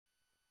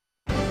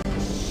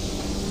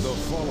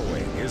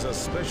following is a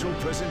special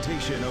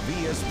presentation of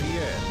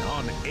ESPN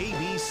on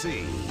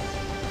ABC.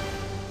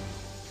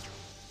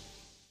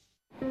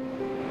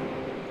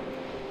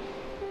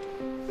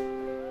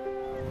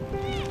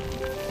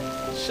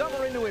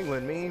 Summer in New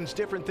England means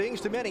different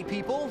things to many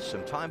people.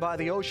 Some time by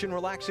the ocean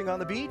relaxing on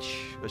the beach,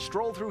 a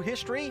stroll through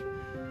history,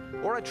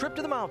 or a trip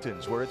to the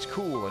mountains where it's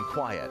cool and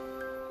quiet.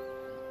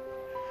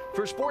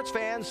 For sports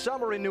fans,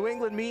 summer in New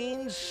England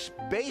means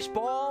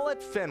baseball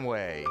at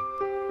Fenway.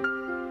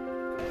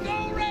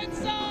 Go Red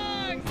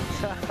Sox!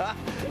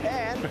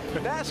 And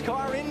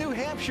NASCAR in New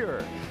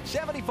Hampshire.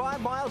 75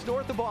 miles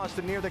north of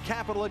Boston, near the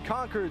capital at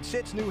Concord,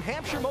 sits New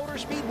Hampshire Motor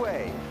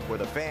Speedway, where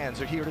the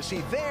fans are here to see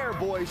their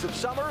boys of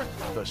summer,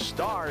 the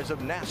stars of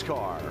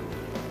NASCAR.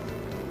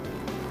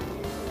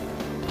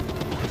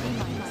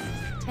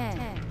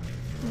 10,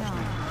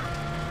 9,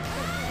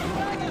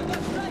 8, 7,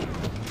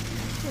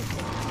 6, 5,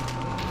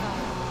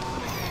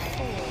 4,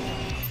 3,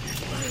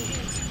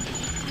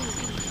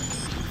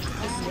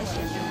 2,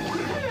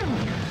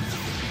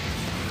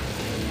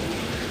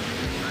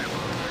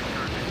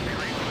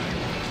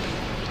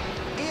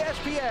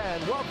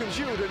 ESPN welcomes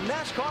you to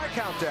NASCAR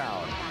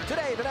Countdown.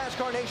 Today, the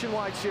NASCAR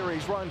Nationwide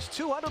Series runs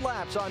 200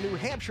 laps on New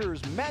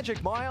Hampshire's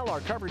Magic Mile.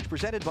 Our coverage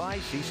presented by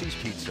Cece's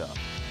Pizza.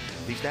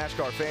 These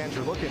NASCAR fans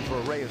are looking for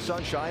a ray of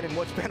sunshine in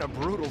what's been a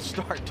brutal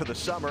start to the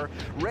summer.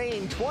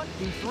 Rain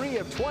 23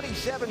 of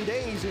 27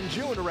 days in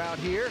June around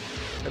here.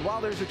 And while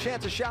there's a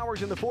chance of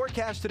showers in the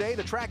forecast today,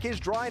 the track is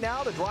dry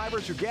now. The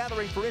drivers are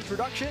gathering for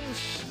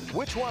introductions.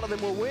 Which one of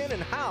them will win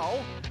and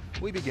how?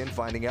 We begin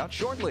finding out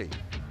shortly.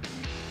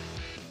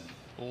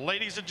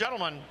 Ladies and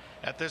gentlemen,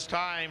 at this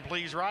time,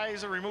 please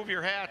rise and remove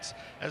your hats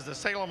as the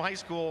Salem High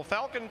School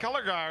Falcon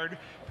Color Guard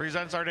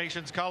presents our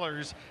nation's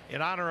colors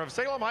in honor of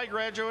Salem High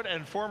graduate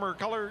and former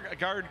Color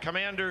Guard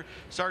Commander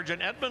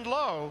Sergeant Edmund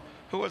Lowe,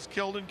 who was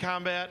killed in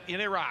combat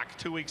in Iraq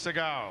 2 weeks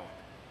ago.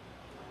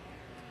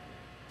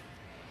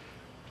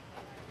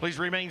 Please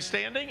remain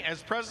standing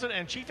as President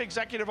and Chief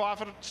Executive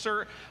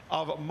Officer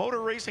of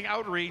Motor Racing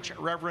Outreach,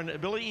 Reverend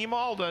Billy E.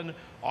 Malden,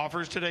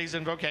 offers today's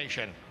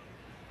invocation.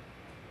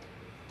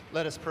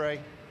 Let us pray.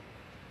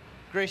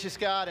 Gracious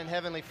God and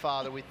Heavenly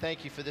Father, we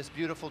thank you for this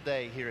beautiful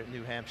day here at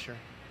New Hampshire.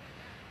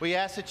 We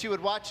ask that you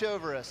would watch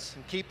over us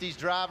and keep these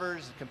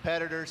drivers,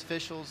 competitors,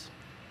 officials.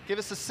 Give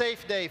us a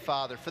safe day,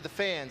 Father, for the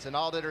fans and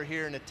all that are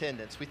here in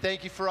attendance. We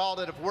thank you for all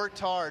that have worked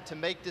hard to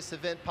make this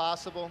event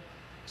possible.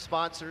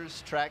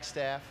 Sponsors, track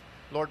staff,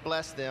 Lord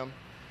bless them.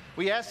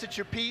 We ask that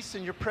your peace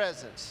and your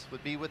presence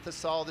would be with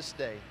us all this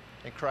day.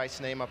 In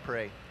Christ's name I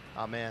pray.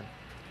 Amen.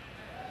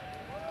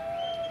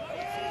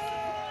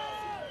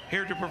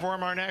 Here to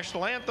perform our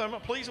national anthem,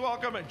 please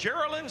welcome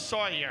Geraldine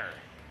Sawyer.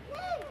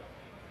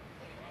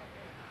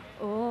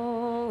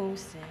 Oh,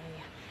 say,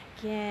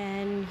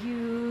 can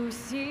you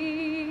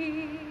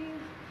see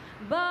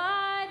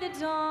by the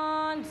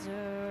dawn's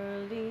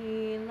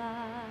early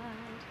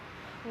light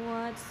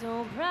what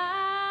so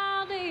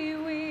proudly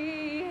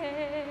we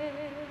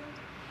hailed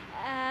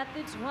at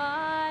the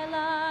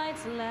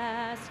twilight's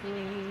last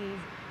gleam,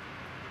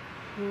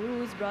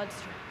 whose broad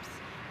stripes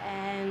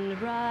and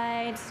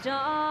bright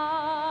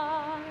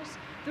stars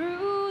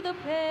through the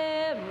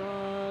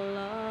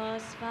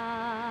perilous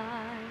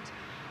fight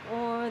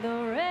o'er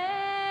the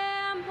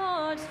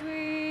ramparts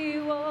we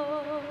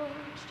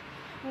watched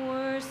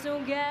were so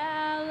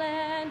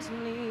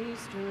gallantly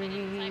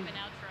streamed,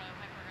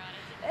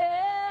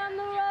 and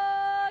the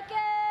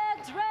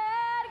rocket's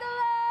red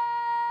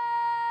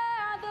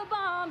glare, the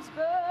bombs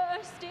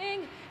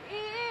bursting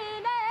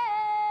in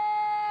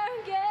air,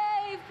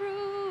 gave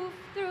proof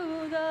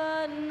through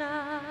the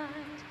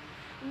night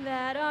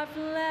that our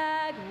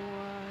flag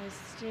was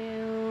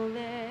still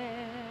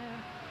there.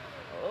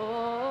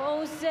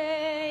 Oh,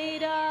 say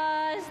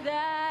does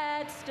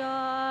that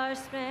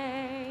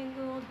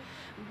star-spangled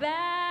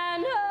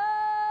banner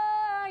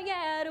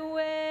yet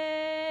wave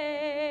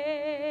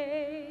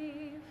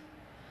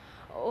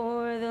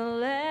o'er the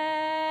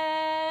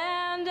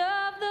land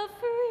of the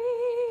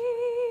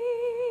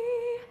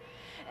free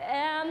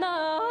and the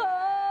home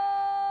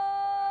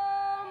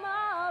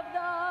of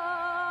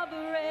the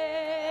brave?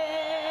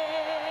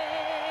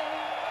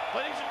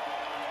 Ladies and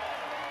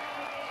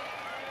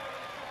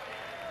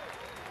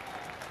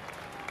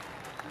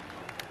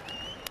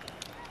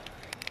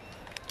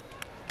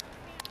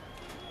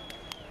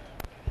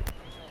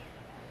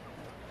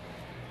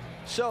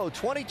So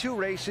 22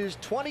 races,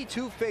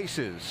 22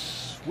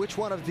 faces. Which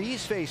one of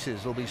these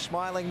faces will be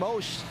smiling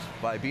most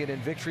by being in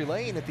victory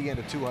lane at the end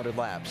of 200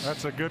 laps?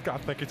 That's a good guy. I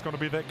think it's going to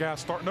be that guy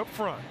starting up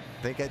front.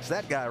 I think it's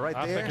that guy right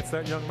there. I think it's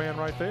that young man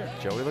right there.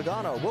 Joey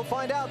Logano. We'll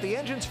find out. The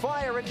engines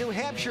fire in New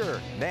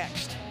Hampshire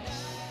next.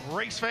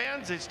 race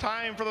fans, it's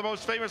time for the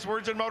most famous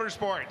words in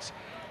motorsports.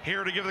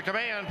 Here to give the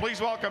command, please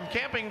welcome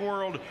Camping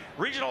World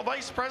Regional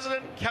Vice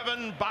President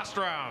Kevin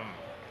Bostrom.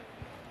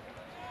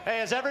 Hey,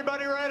 is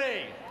everybody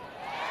ready?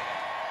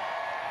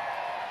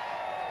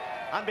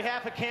 On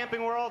behalf of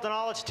Camping World and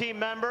all its team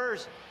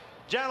members,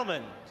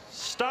 gentlemen,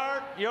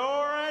 start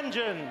your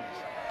engines.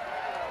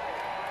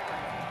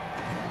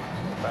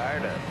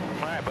 Fired up.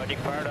 All right, bud, you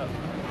can fire it up.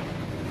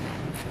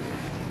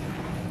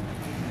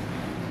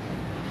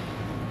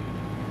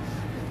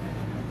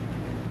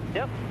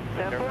 Yep,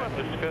 10-4.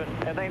 This is good.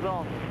 Everything's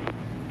on.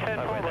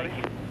 10-4, buddy.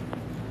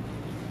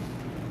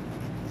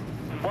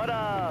 What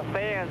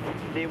fans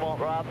do you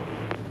want, Rob?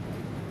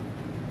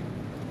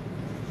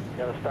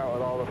 Got to start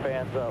with all the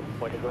fans up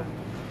when you go.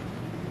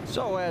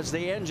 So as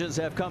the engines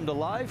have come to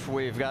life,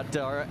 we've got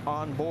our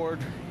onboard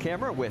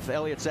camera with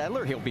Elliott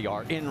Sadler. He'll be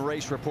our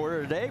in-race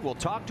reporter today. We'll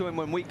talk to him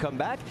when we come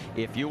back.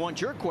 If you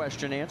want your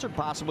question answered,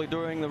 possibly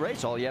during the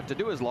race, all you have to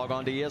do is log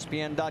on to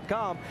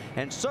ESPN.com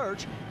and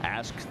search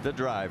Ask the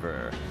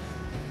Driver.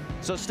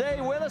 So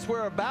stay with us.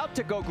 We're about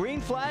to go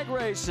green flag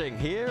racing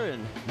here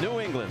in New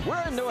England.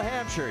 We're in New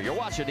Hampshire. You're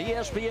watching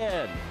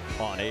ESPN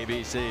on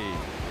ABC.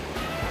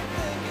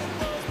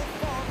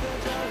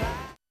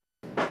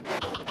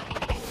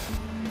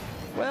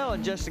 Well,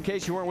 and just in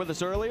case you weren't with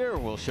us earlier,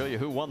 we'll show you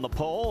who won the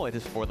pole. It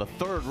is for the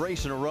third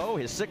race in a row,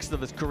 his sixth of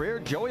his career,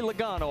 Joey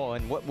Logano,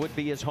 in what would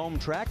be his home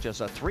track,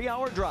 just a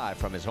 3-hour drive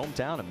from his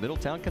hometown of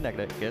Middletown,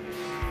 Connecticut,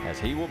 as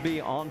he will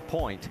be on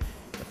point.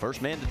 The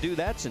first man to do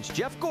that since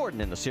Jeff Gordon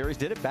in the series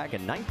did it back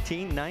in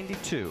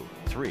 1992.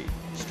 3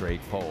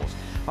 straight poles.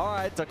 All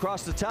right,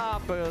 across the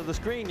top of the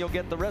screen, you'll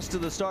get the rest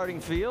of the starting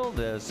field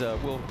as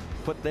we'll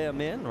put them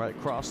in right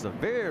across the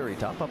very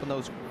top, up in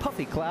those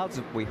puffy clouds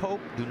that we hope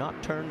do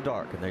not turn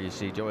dark. And there you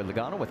see Joey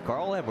Logano with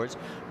Carl Edwards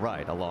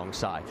right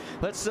alongside.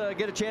 Let's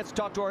get a chance to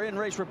talk to our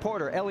in-race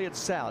reporter, Elliott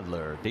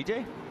Sadler.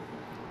 DJ?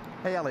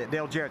 Hey, Elliott,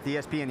 Dale Jarrett, the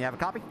ESPN. You have a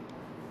copy?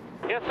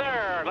 Yes,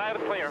 sir. Loud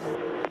and clear.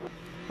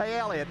 Hey,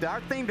 Elliott,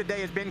 our theme today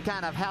has been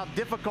kind of how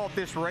difficult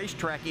this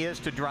racetrack is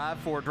to drive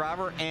for a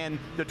driver and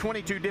the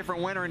 22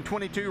 different winner in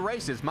 22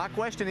 races. My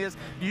question is,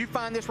 do you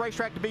find this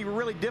racetrack to be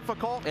really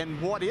difficult,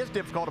 and what is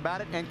difficult about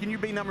it, and can you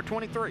be number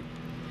 23?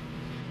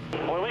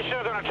 Well, we're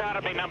sure going to try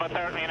to be number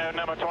 30,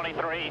 number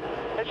 23.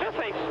 It's just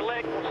a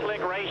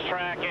slick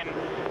racetrack,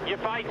 and you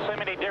fight so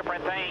many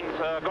different things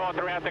going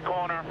throughout the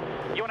corner.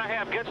 You want to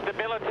have good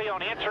stability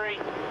on entry.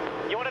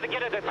 You wanted to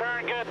get it to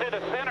turn good through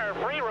the center,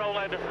 free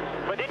rolling,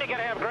 but then you got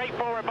to have great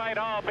forward bite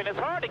off, and it's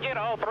hard to get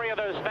all three of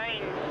those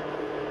things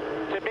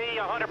to be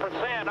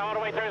 100% all the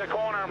way through the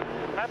corner.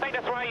 And I think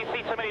that's why you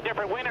see so many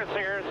different winners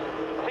here.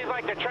 It seems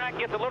like the track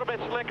gets a little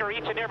bit slicker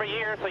each and every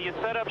year, so your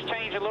setups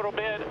change a little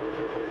bit.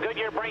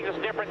 Goodyear brings us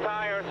different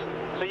tires,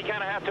 so you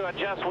kind of have to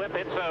adjust with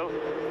it. So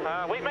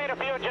we've made a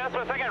few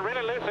adjustments. I got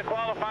really loose in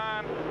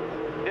qualifying.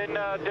 Didn't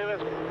do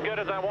as good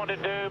as I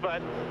wanted to do,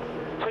 but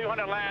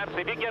 200 laps.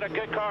 If you get a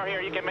good car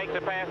here, you can make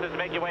the passes and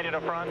make your way to the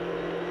front.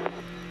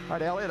 All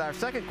right, Elliott, our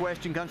second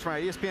question comes from our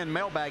ESPN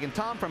mailbag, and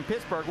Tom from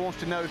Pittsburgh wants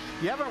to know,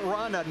 you haven't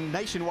run a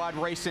nationwide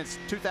race since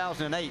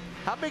 2008.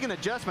 How big an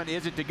adjustment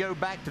is it to go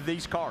back to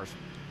these cars?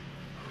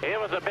 It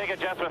was a big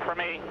adjustment for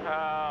me,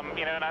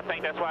 and I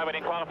think that's why we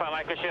didn't qualify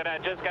like we should. I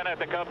just got out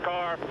the Cup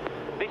car.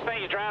 These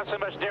things drive so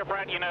much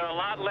different, a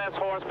lot less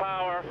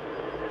horsepower.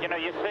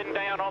 You're sitting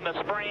down on the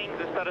springs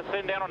instead of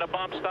sitting down on the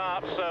bump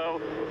stops.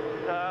 So,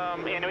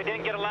 and we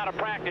didn't get a lot of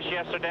practice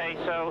yesterday.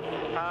 So,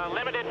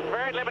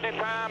 very limited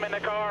time in the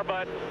car,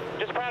 but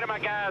just proud of my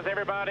guys,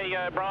 everybody,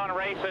 Braun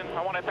Racing.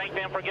 I want to thank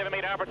them for giving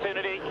me the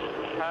opportunity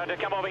to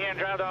come over here and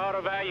drive the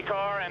Auto Value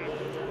car, and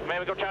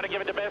maybe go try to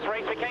give it the best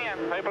race we can.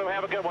 Hopefully we'll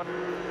have a good one.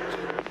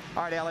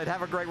 All right, Elliott,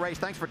 have a great race.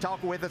 Thanks for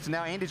talking with us. And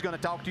now Andy's going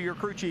to talk to your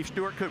crew chief,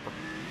 Stuart Cooper.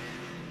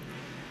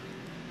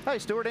 Hey,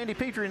 Stuart, Andy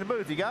Petrie in the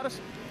booth. You got us?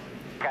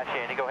 Got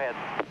you, Andy. Go ahead.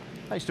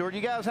 Hey, Stuart,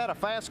 you guys had a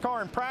fast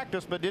car in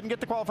practice, but didn't get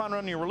the qualifying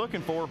run you were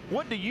looking for.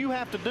 What do you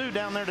have to do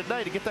down there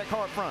today to get that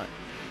car up front?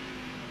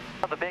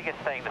 Well, the biggest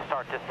thing to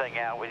start this thing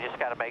out, we just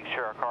got to make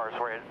sure our car's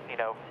where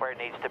it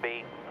needs to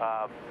be.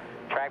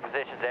 Track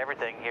positions,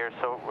 everything here.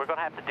 So we're going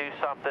to have to do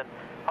something.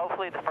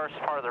 Hopefully, the first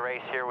part of the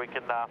race here, we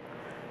can,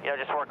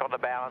 just work on the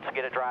balance,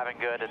 get it driving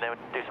good, and then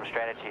do some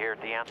strategy here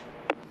at the end.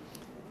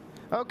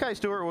 Okay,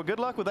 Stuart. Well, good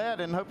luck with that,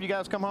 and hope you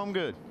guys come home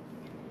good.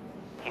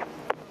 Thank you.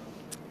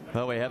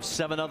 Well, we have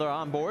 7 other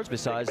onboards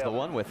besides the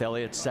one with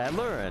Elliott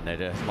Sadler, and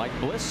it is Mike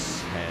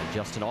Bliss and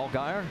Justin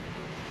Allgaier,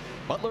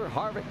 Butler,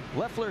 Harvick,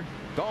 Leffler,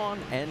 Gaughan,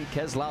 and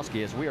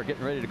Keselowski as we are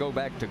getting ready to go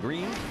back to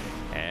green.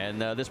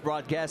 And this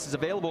broadcast is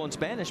available in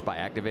Spanish by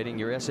activating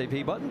your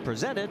SAP button,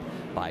 presented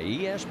by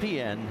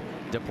ESPN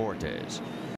Deportes.